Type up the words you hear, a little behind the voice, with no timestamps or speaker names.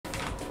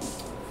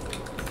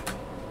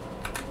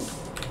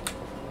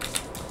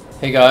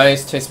Hey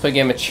guys, today's play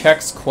game of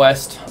Chex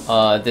Quest.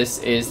 This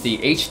is the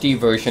HD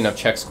version of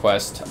Chex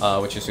Quest,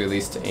 which was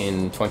released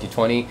in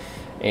 2020,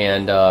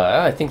 and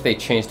I think they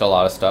changed a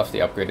lot of stuff. They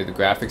upgraded the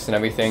graphics and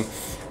everything,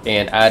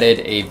 and added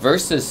a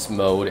versus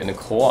mode and a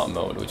co-op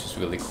mode, which is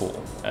really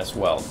cool as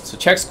well. So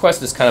Chex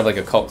Quest is kind of like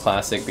a cult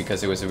classic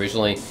because it was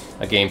originally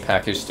a game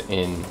packaged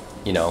in,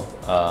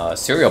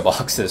 cereal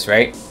boxes,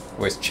 right?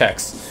 Whereas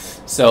Chex.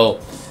 So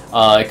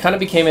it kind of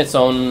became its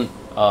own.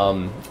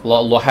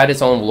 Had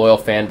its own loyal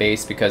fan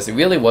base because it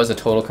really was a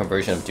total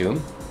conversion of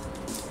Doom,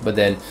 but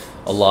then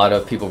a lot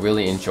of people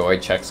really enjoyed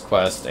Chex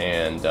Quest,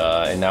 and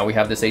now we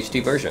have this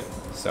HD version.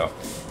 So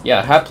yeah,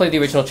 I have played the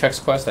original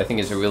Chex Quest. I think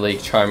it's a really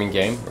charming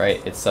game,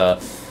 right? It's a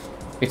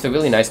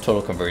really nice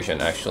total conversion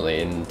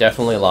actually, and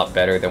definitely a lot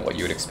better than what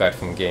you would expect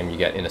from a game you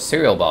get in a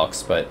cereal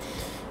box. But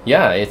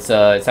yeah, it's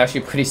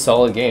actually a pretty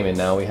solid game, and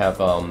now we have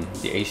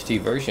the HD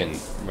version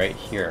right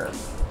here.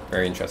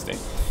 Very interesting.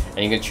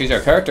 And you can choose our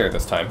character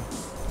this time.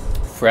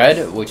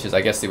 Fred, which is,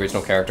 I guess, the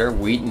original character.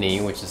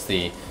 Wheatney, which is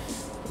the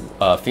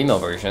female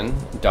version.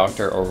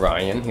 Dr.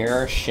 Orion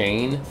here.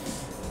 Shane,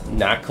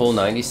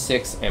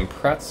 Knuckle96, and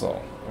Pretzel.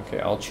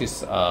 Okay, I'll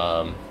choose...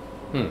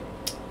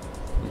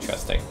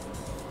 interesting.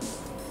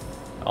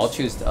 I'll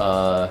choose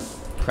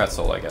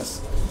Pretzel, I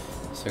guess.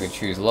 So we can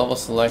choose level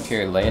select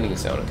here, landing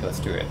zone. Okay, let's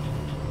do it.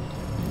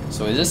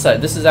 So is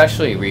this is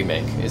actually a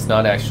remake. It's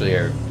not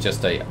actually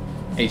just a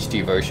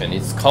HD version.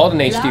 It's called an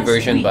HD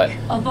version, but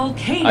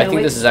I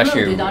think this is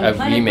actually a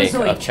remake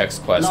of Chex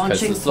Quest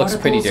because this looks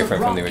pretty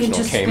different from the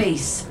original game.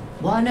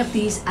 One of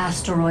these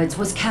asteroids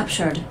was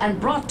captured and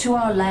brought to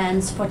our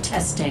lands for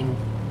testing.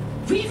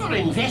 We were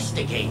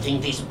investigating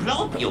these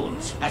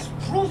globules as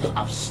proof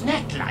of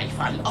snack life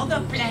on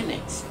other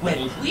planets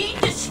when we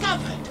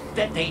discovered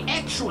that they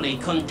actually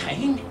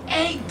contained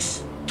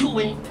eggs to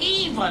an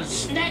evil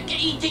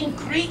snack-eating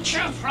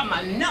creature from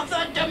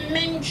another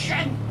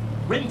dimension.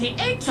 When the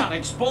eggs are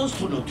exposed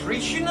to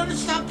nutritional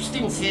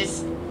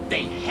substances,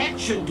 they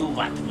hatch into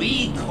what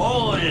we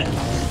call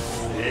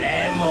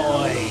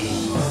flamoids.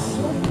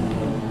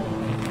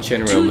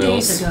 General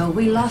Mills. 2 days ago,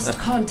 we lost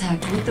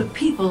contact with the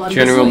people on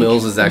General the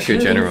Mills is actually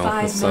a general.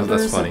 Five That's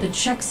members funny. of the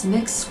Chex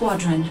Mix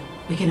Squadron.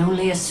 We can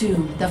only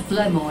assume the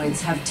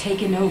flamoids have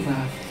taken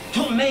over.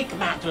 To make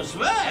matters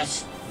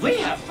worse, we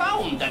have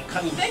found that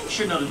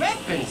conventional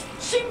weapons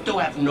seem to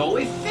have no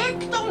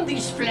effect on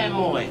these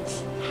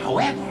flamoids.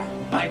 However,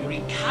 by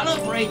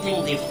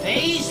recalibrating the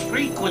phase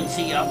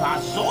frequency of our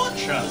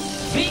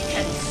sorchers, we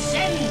can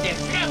send the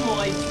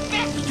flamoids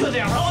back to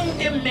their own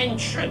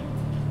dimension.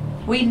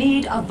 We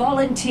need a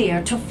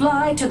volunteer to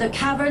fly to the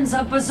caverns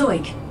of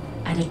Bazoik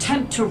and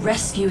attempt to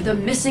rescue the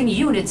missing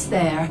units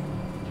there.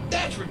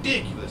 That's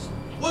ridiculous.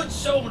 What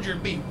soldier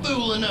would be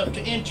fool enough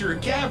to enter a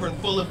cavern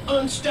full of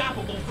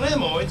unstoppable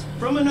flamoids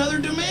from another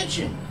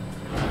dimension?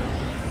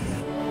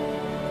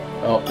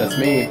 Oh, that's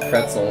me,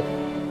 Pretzel.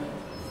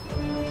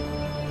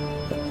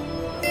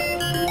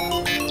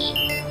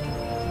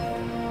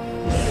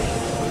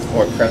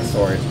 Or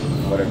Pretzel, or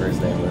whatever his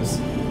name was.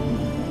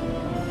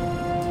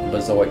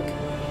 Bazoik.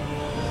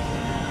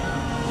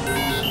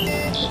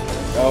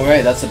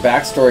 Alright, that's the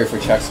backstory for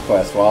Chex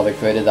Quest. Wow, they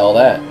created all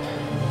that.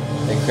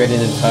 They created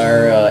an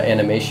entire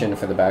animation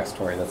for the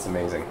backstory. That's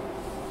amazing.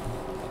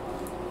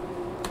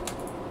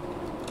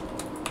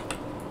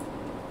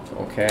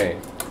 Okay.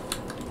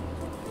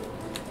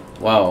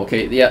 Wow,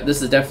 okay, yeah,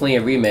 this is definitely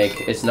a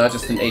remake. It's not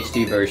just an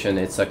HD version,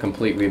 it's a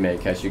complete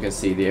remake, as you can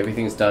see.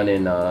 Everything's done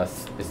in, I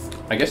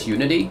guess,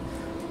 Unity?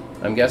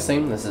 I'm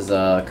guessing. This is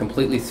a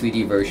completely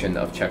 3D version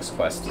of Chex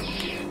Quest.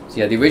 So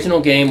yeah, the original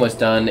game was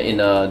done in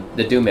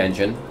the Doom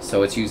engine,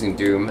 so it's using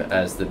Doom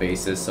as the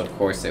basis. Of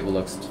course, it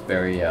looks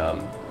very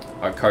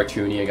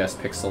cartoony, I guess,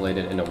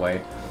 pixelated in a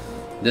way.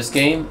 This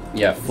game,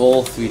 yeah,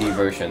 full 3D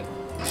version.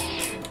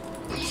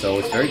 So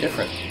it's very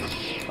different.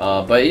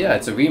 But yeah,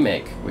 it's a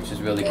remake, which is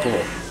really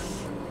cool.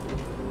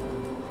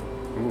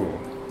 Ooh.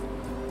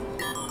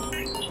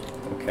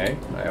 Okay,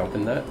 I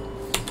opened that.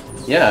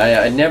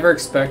 Yeah, I never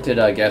expected,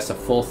 I guess, a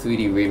full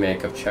 3D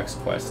remake of Chex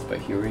Quest, but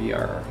here we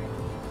are.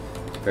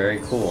 Very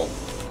cool.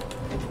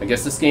 I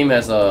guess this game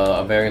has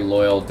a very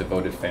loyal,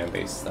 devoted fan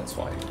base, that's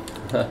why.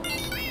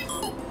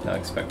 Not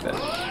expected.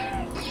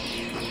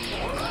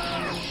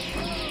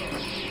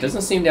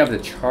 Doesn't seem to have the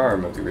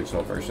charm of the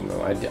original version,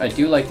 though. I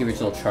do like the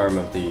original charm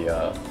of the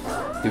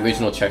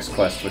original Chex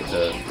Quest with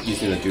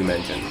using the Doom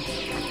engine.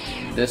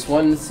 This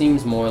one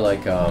seems more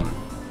like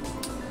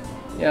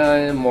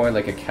yeah, more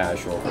like a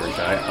casual version.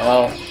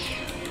 Well,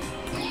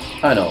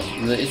 I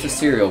don't know. It's a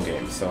serial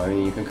game, so I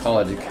mean you can call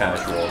it a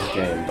casual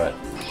game, but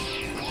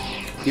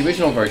the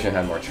original version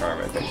had more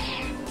charm, I think.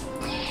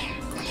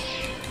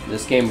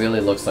 This game really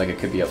looks like it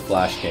could be a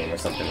Flash game or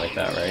something like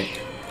that, right?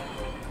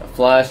 A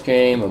Flash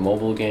game, a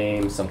mobile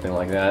game, something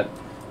like that.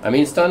 I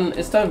mean, it's done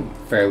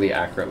fairly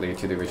accurately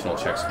to the original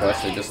Chex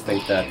Quest. I just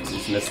think that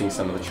it's missing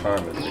some of the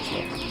charm of the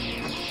original.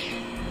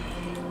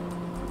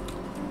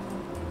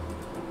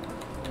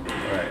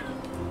 Alright.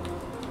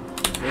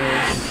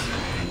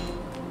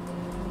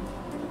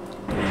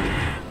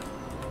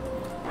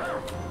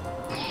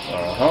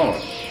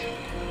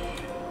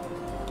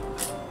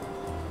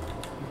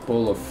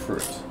 Bowl of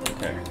fruit.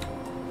 Okay.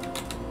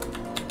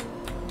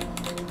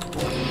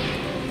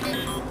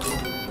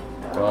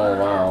 Oh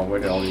wow, where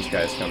did all these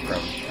guys come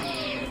from?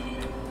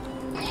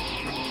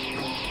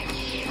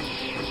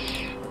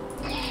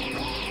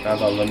 I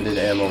have unlimited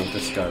ammo with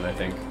this gun, I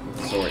think.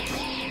 Zorch.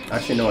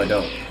 Actually, no, I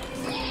don't.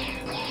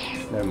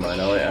 Never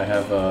mind. I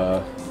have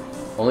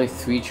only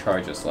 3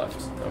 charges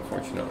left,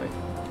 unfortunately.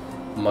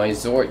 My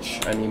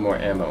Zorch, I need more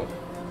ammo.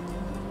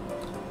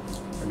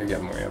 Where do I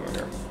get more ammo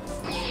here?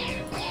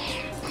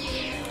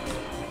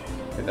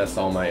 Okay, that's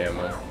all my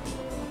ammo.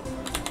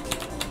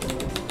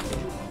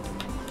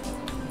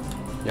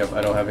 Yep,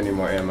 I don't have any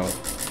more ammo.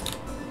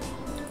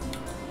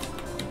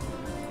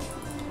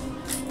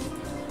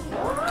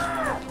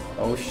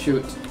 Oh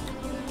shoot.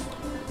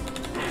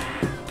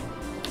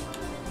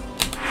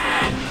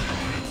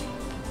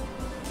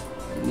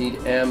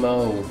 Need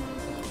ammo.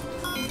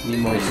 Need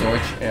more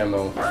Zorch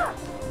ammo.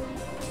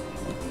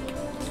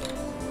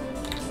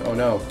 Oh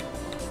no.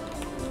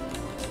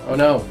 Oh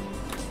no.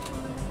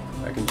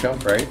 I can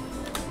jump, right?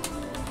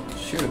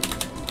 Shoot.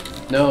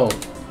 No.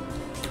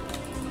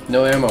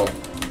 No ammo.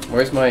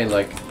 Where's my,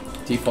 like,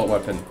 default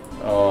weapon?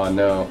 Oh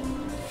no.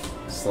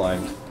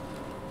 Slimed.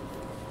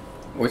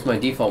 Where's my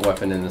default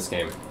weapon in this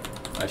game?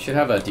 I should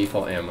have a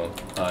default ammo.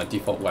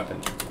 Default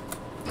weapon.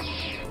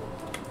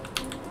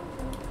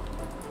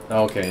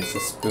 Okay, it's a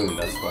spoon,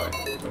 that's why.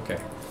 Okay.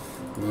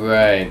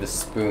 Right, the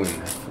spoon.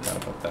 I forgot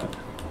about that.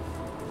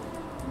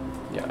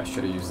 Yeah, I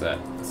should have used that.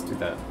 Let's do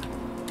that.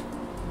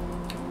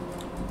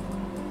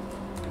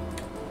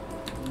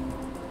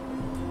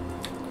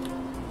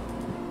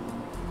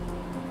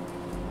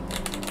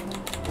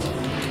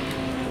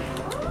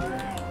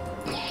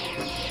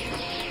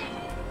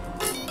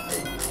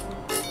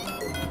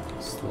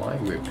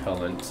 Slime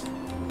repellent.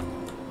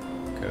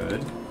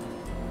 Good.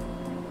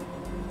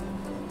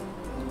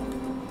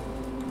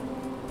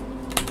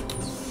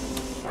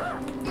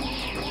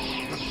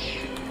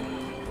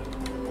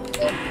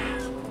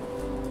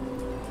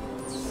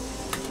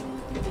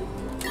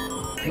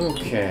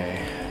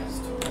 Okay, let's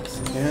do this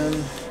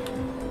again.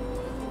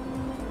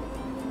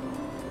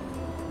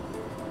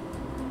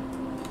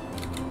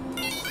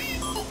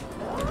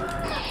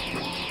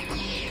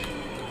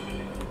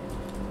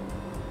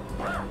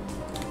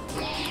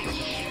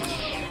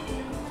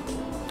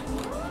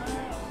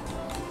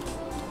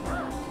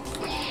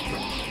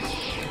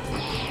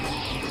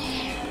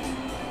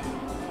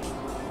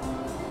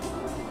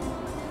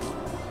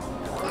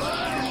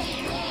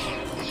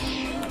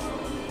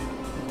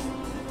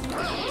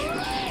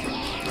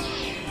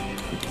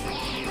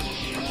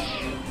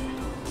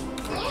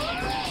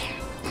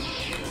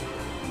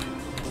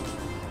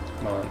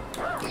 Come on.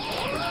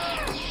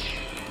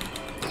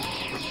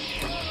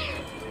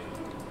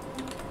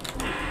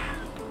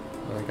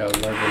 I got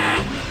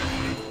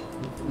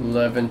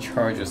 11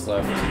 charges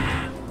left.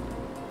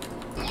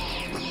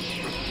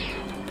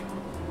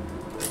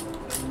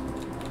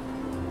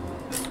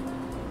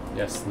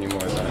 Yes, need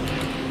more of that.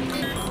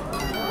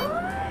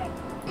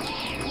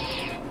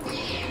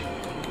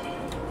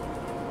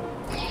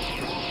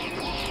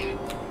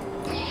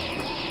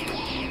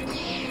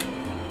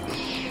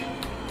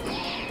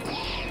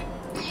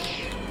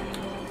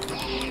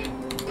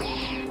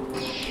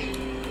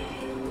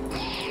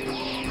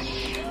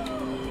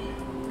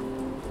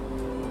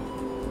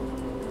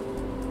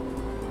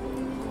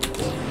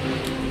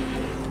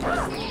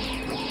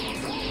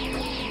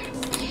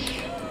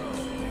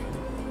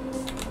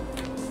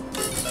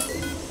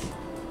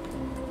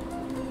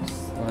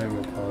 Slime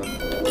repellent.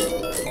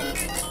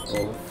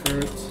 Bowl of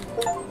fruit.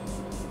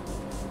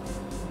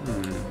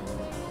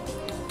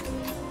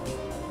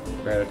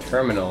 We're at a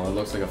terminal. It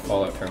looks like a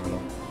Fallout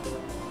terminal.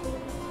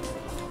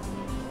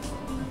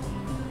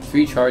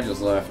 3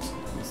 charges left.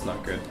 It's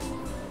not good.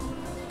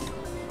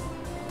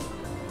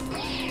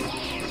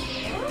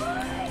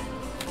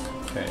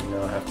 Okay,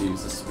 now I have to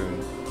use the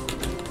spoon.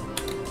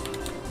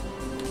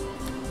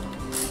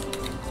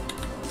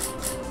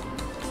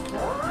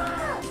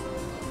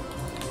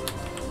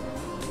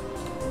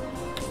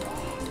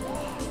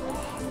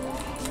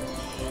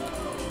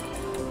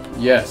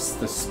 Yes,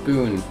 the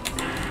spoon.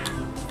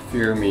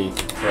 Fear me,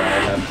 for I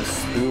have the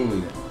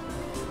spoon.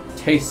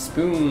 Taste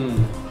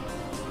spoon.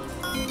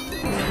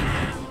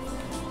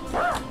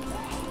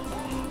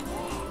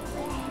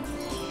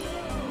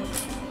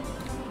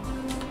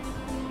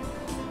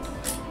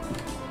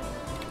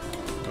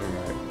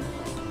 Alright.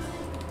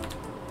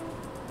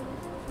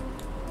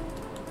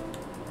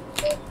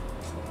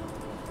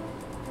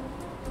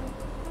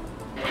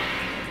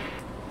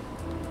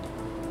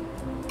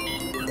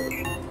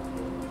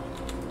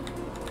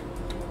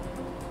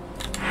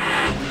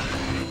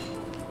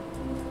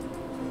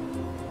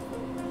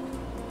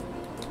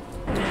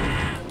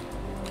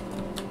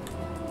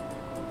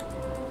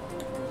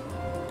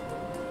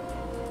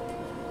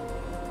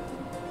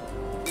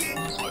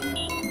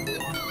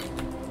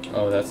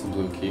 Oh, that's a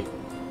blue key.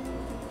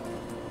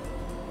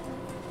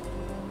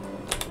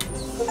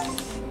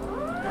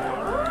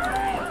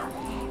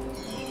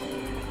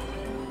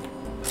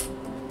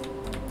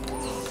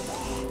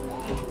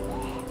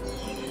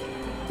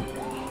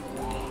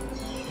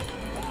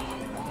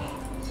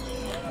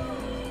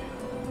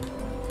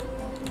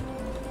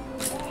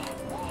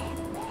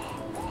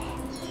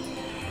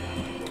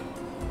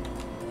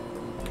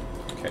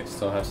 Okay,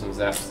 still have some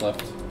zaps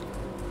left.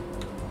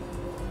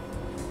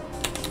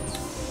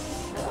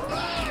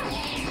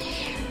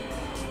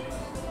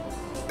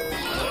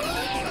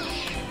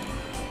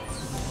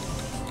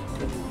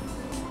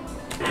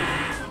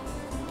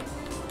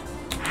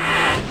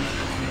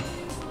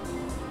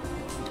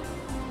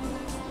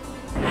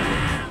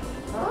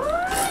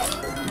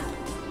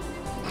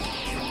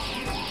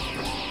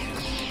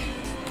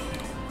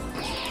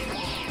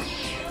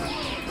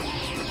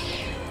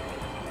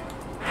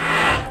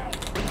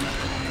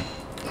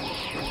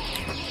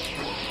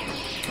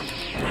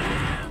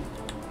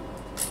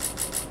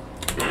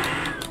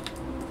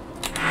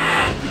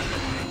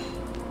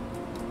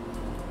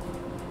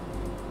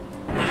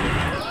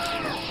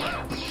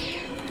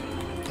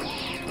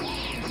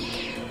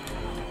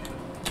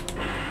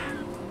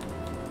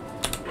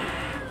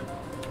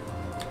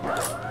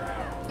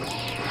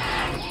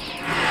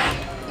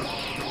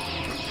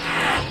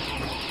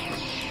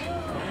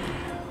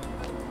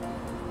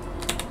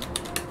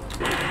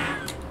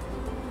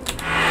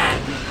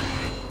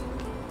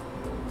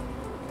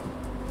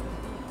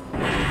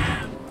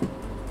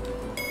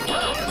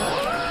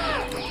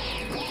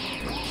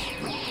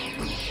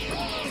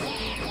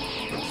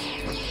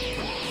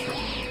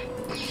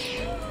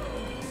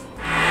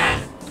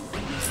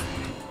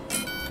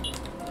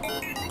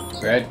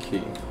 Red key.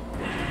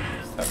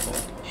 What's that for?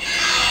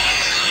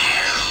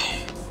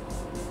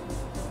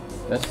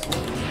 This?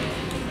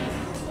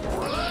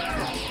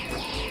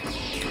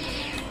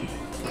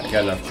 I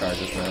got enough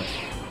charges now.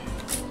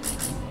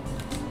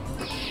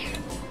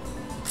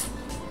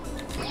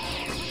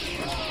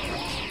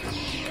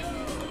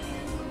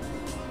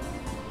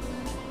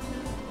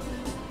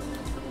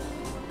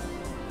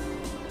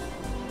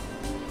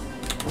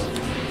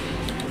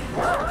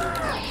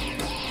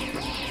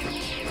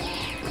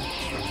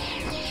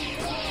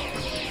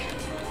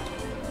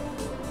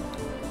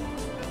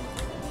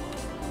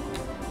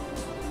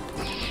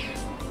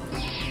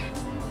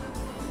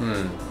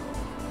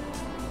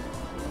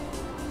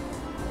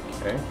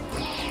 Okay.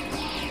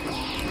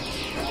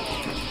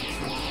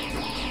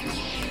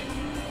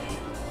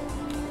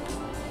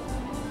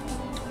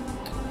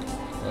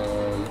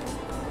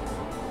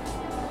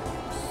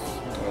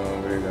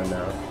 Where do we go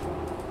now?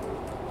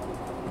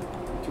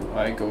 Do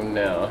I go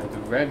now? The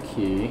red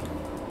key.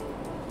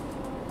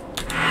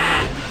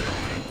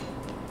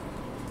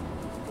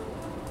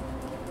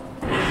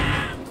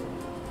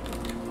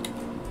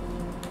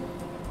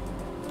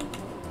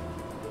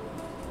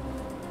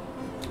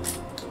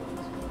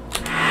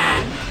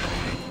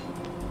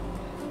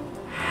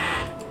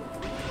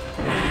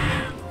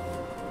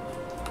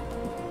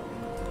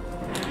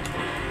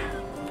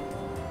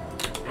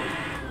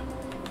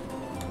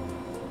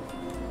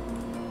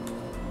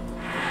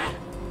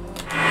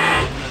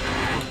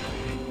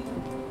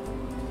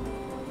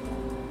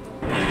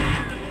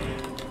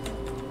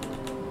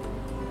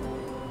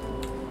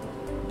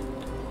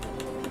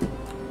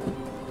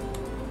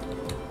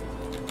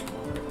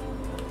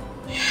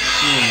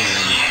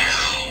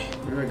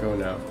 Where do I go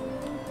now?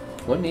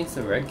 What needs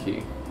the red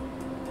key?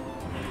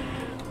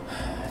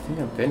 I think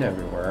I've been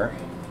everywhere.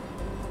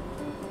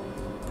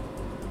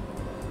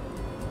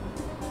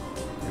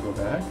 Can I go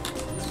back?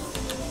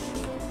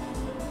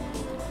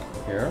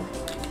 Here?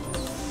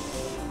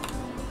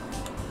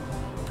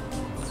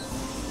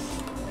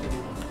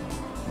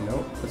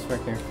 Nope, that's where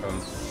I came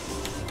from.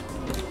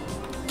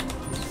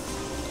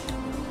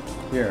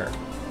 Here.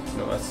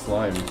 No, that's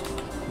slime.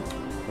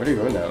 Where do you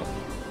go now?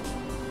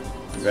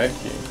 Red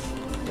key.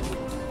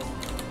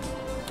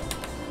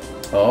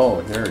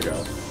 Oh, here we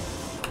go.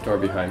 Door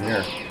behind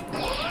here.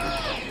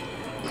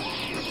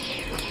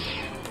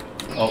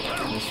 Oh,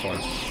 this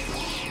one.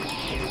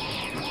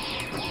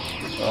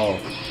 Oh.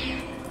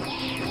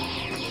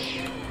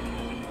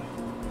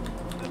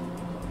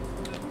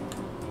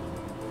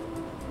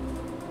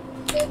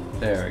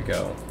 There we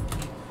go.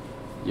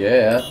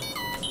 Yeah.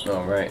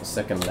 Alright,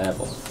 second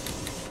level.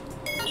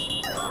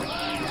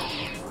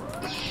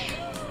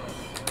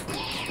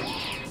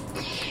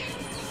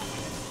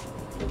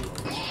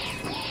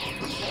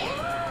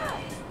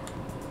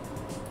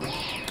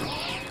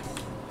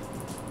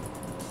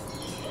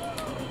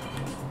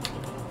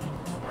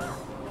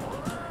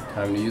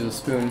 Time to use a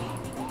spoon.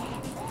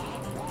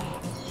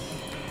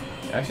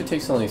 It actually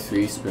takes only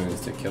 3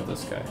 spoons to kill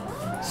this guy.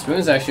 Spoon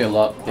is actually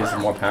is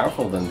more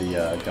powerful than the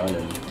gun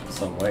in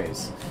some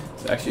ways.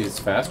 So actually it's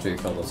faster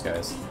to kill those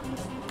guys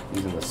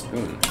using the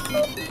spoon.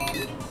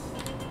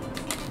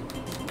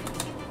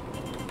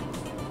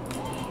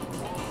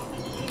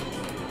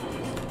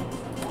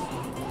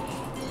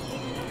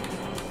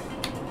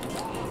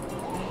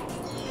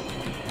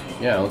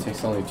 Yeah, it only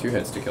takes only 2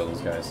 hits to kill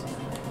those guys.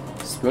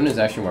 Spoon is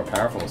actually more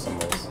powerful in some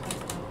ways.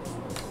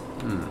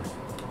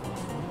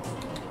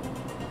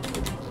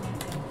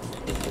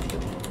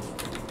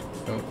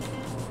 Oh.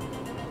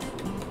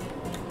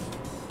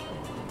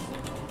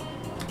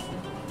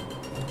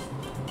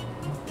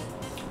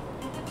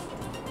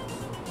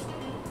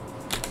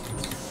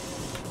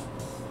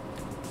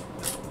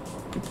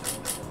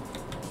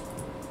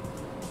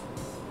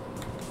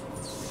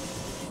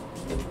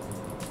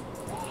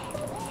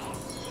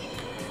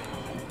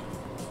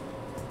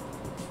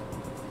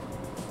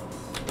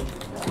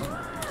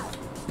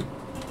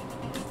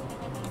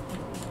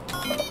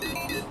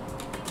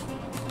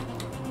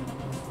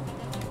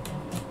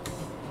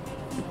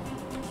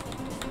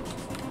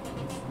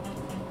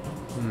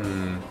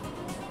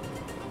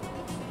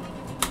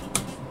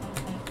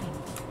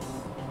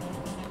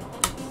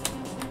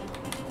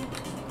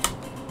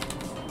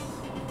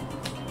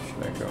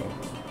 There you go.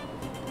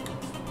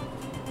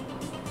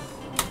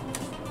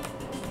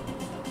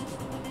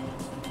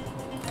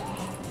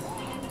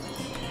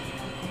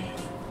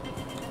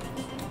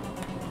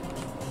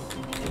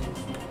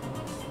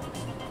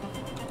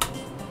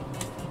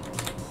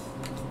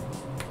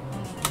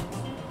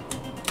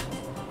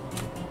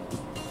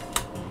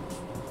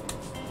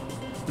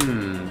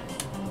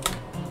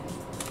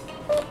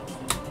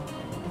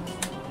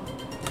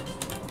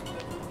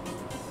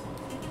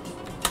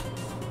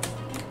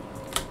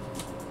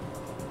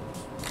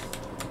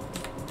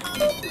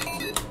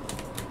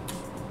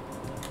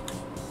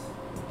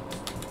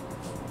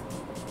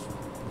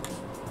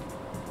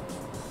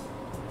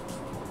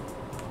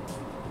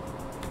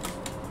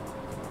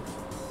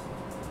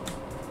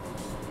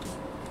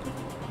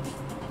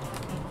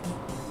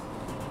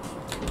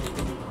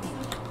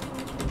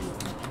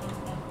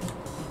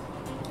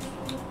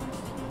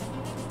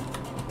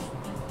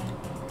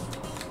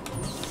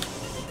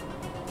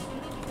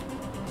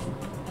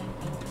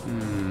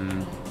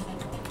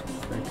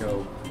 There we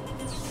go.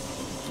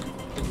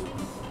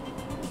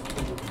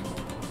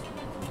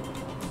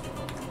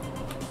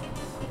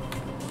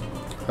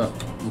 Huh,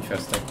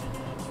 interesting.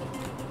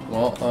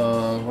 Well,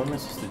 what am I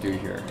supposed to do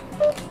here?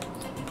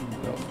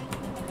 No.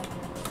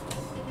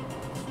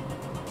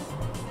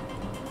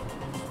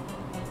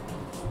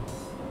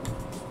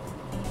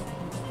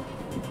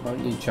 Why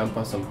don't you jump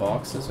on some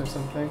boxes or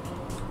something?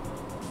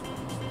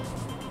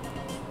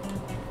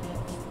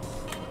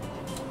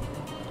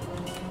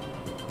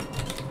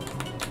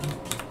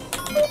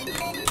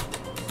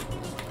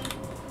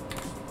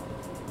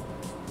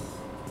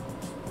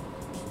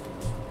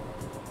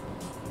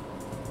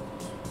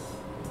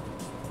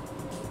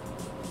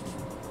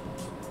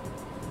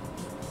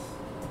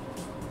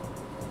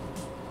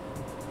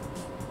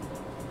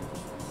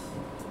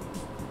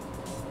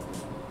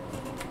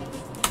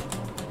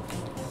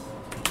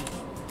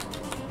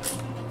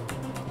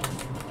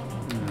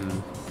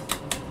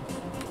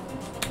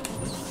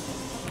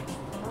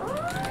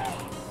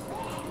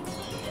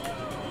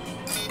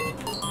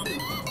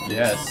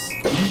 Yes.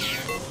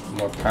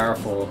 More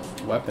powerful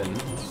weapon.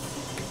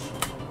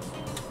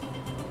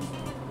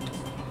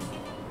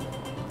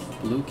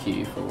 Blue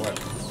key for what?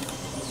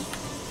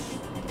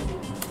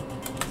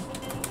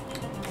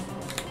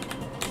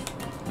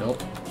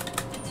 Nope.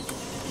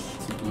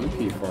 What's a blue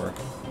key for?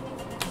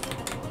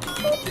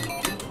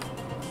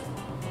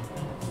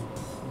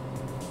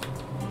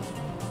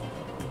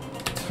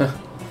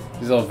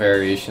 These are all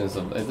variations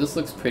of... This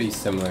looks pretty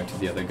similar to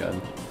the other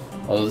gun.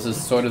 Although this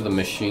is sort of the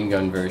machine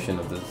gun version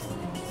of this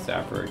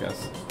zapper, I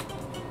guess.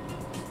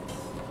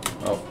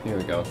 Oh, here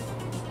we go.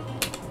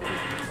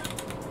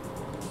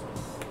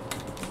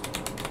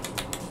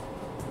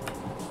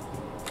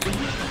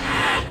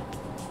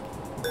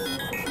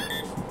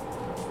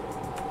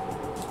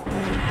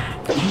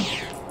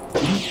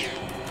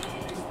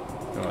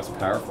 Oh, it's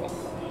powerful.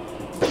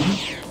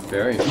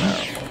 Very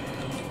powerful.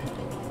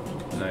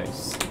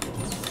 Nice.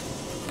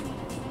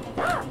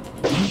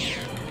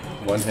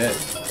 One hit.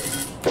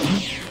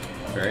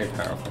 Very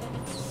powerful.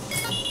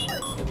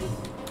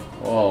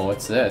 Whoa,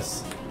 what's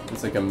this?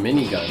 It's like a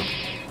minigun.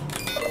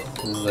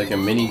 This is like a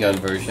minigun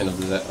version of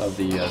the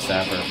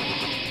zapper.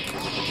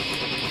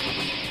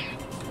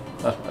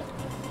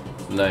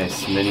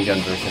 Nice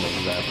minigun version of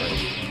the zapper.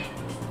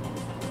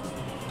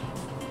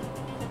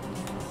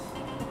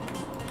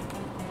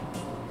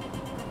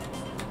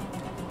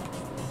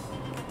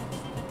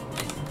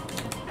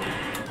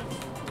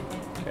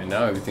 Okay,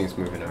 now everything's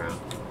moving around.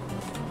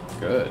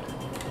 Good.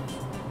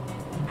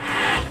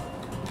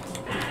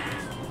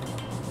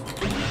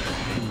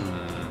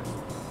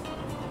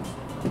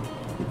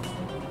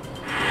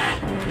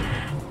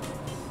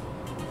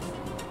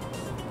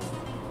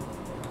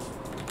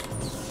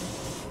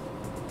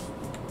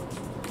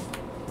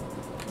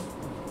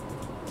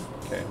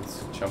 Okay,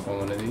 let's jump on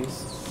one of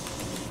these.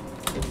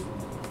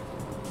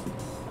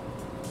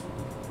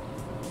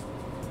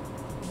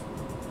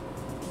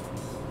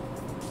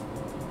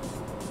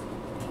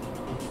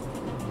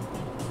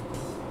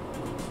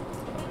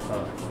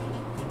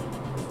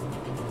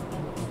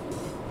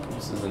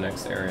 This is the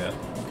next area.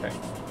 Okay.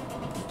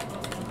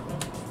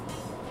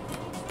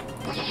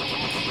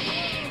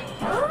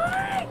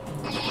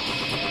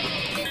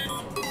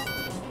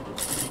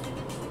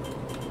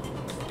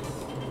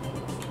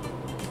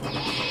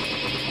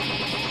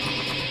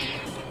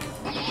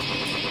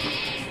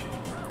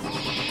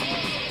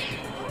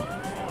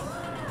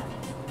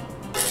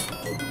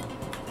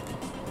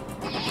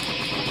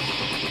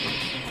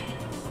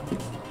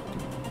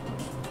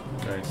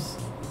 Nice.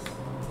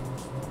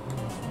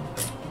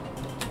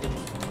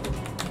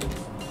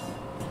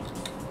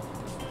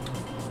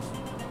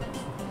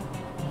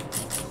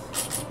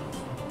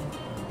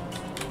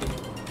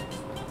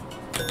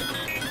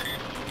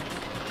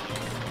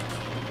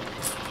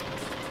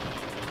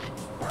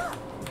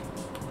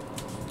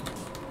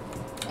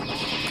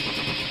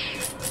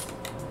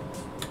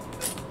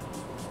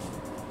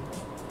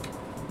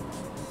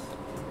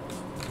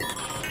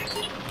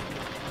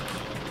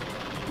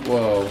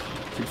 Whoa,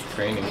 keeps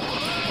training.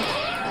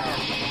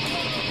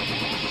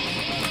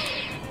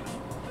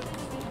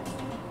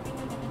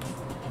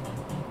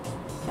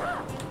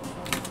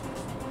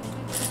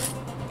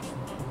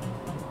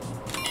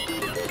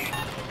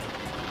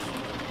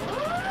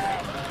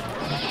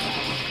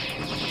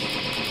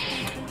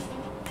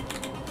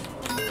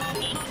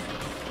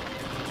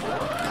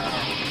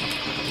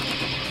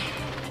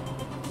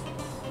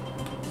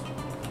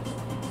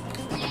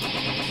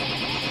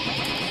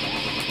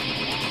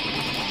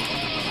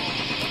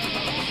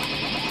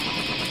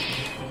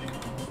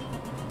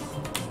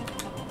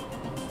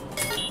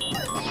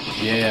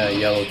 Yeah,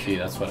 yellow key,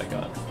 that's what I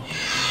got.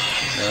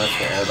 That's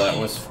what all that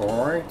was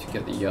for, to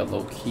get the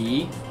yellow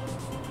key.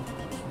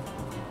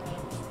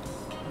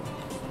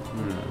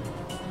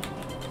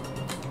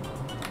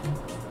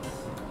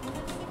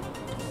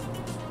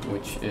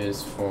 Which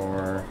is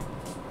for...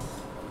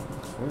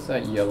 Where's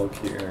that yellow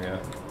key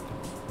area?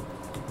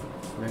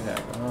 Right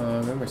at, oh, I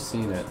remember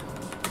seeing it.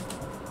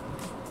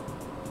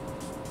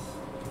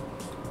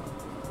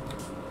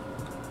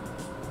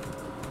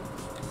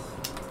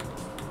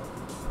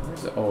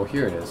 Where's it? Oh,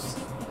 here it is.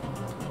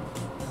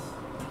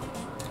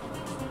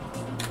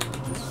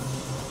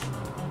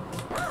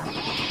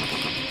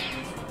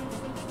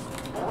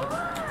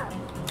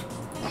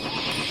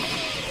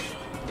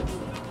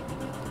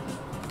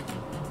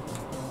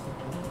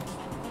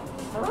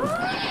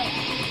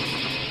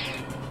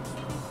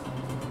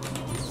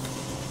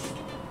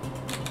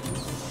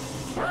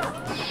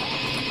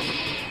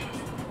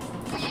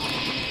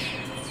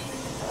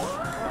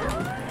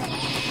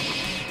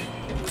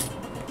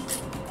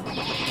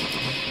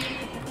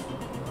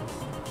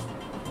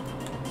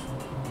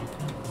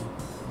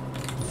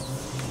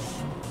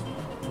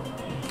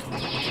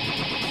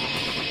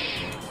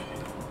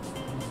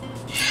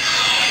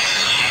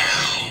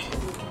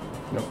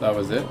 Nope, that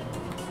was it.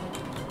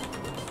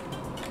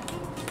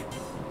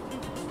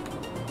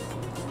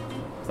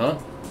 Huh?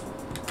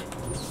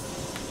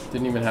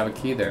 Didn't even have a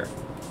key there.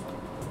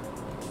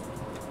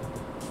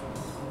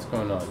 What's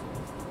going on?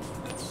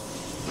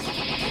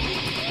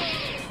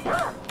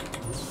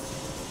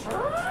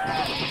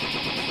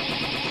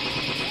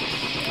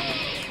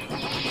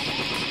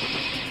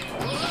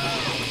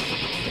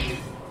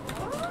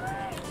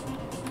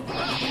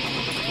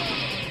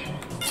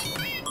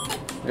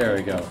 There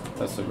we go.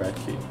 That's the red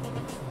key.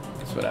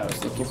 That's what I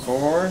was looking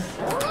for.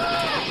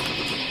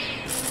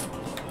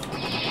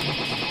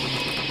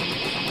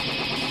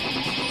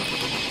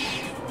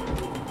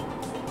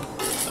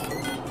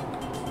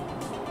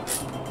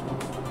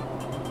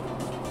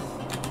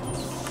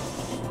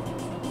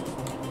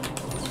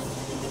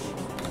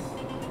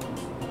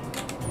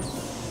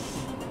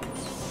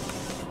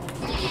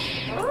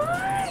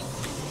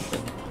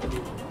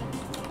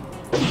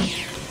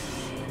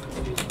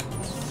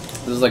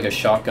 This is like a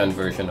shotgun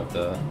version of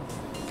the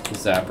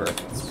zapper.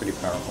 It's pretty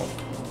powerful.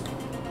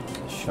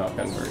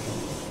 Shotgun version.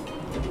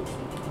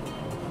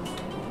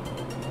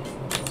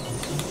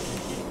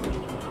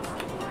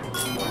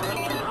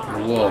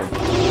 Whoa.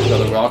 Got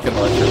the rocket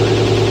launcher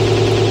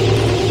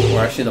version. Or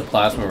actually the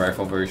plasma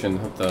rifle version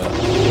of the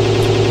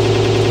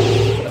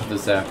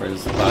zapper. This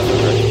is the plasma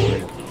rifle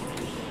version.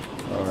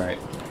 Alright.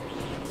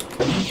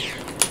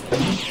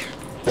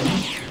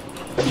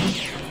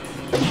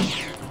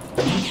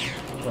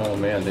 Oh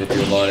man, they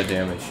do a lot of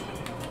damage.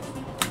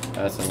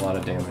 That's a lot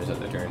of damage that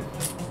they're doing.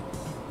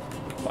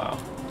 Wow.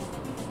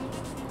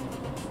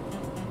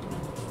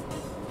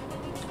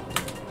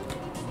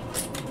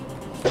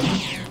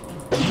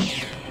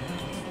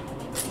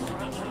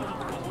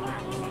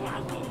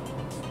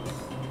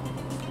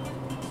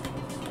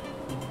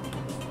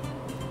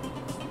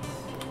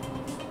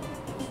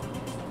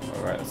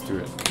 Alright, let's do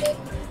it.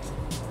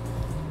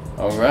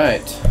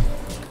 Alright.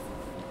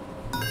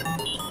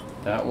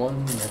 That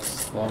one,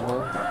 next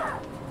level.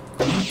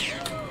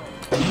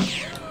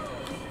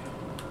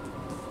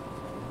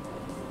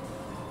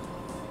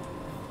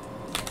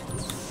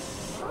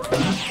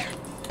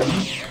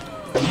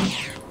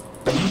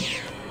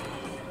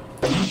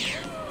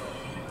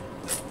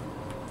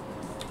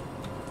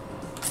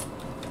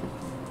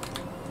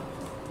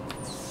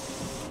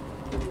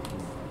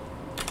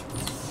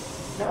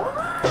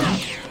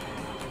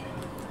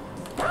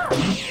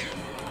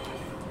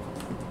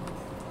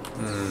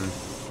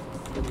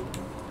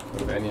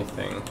 Of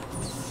anything.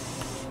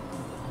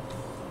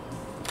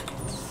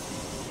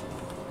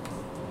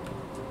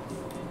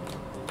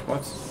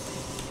 What?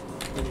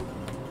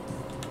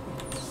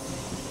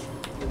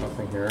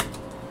 Nothing here.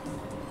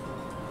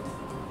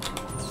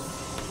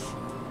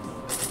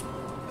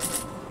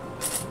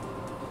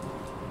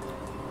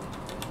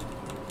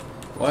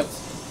 What?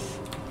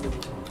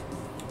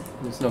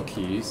 There's no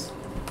keys.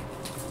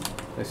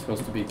 There's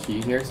supposed to be a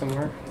key here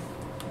somewhere?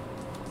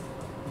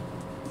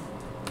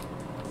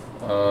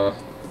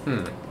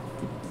 Don't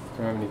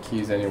have any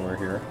keys anywhere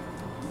here.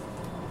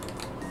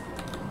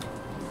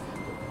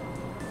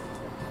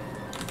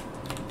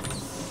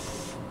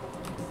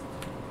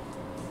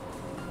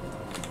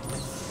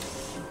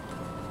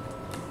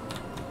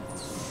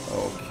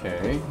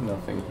 Okay,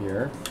 nothing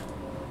here.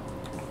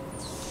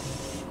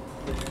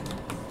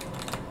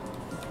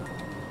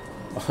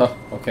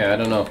 Okay, I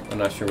don't know. I'm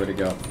not sure where to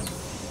go.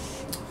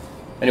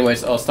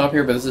 Anyways, I'll stop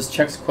here, but this is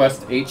Chex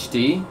Quest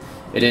HD.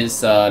 It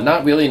is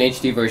not really an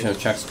HD version of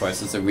Chex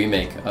Quest. It's a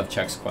remake of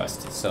Chex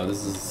Quest. So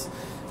this is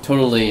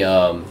totally, you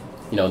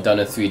know, done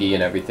in 3D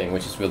and everything,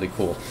 which is really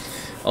cool.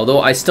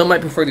 Although I still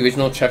might prefer the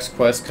original Chex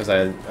Quest because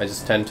I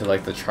just tend to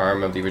like the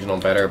charm of the original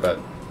better. But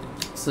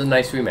it's a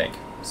nice remake.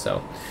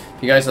 So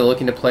if you guys are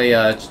looking to play,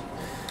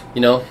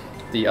 you know,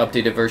 the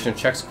updated version of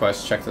Chex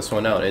Quest, check this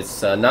one out.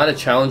 It's not a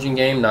challenging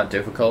game, not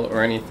difficult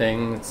or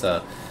anything. It's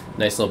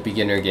nice little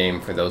beginner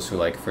game for those who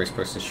like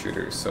first-person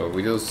shooters. So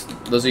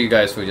those are you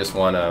guys who just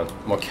want a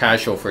more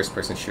casual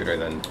first-person shooter,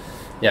 then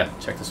yeah,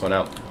 check this one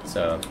out.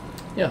 So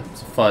yeah,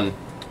 it's a fun,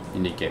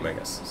 unique game, I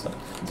guess. So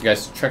you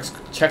guys,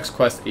 Chex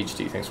Quest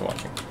HD. Thanks for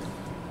watching.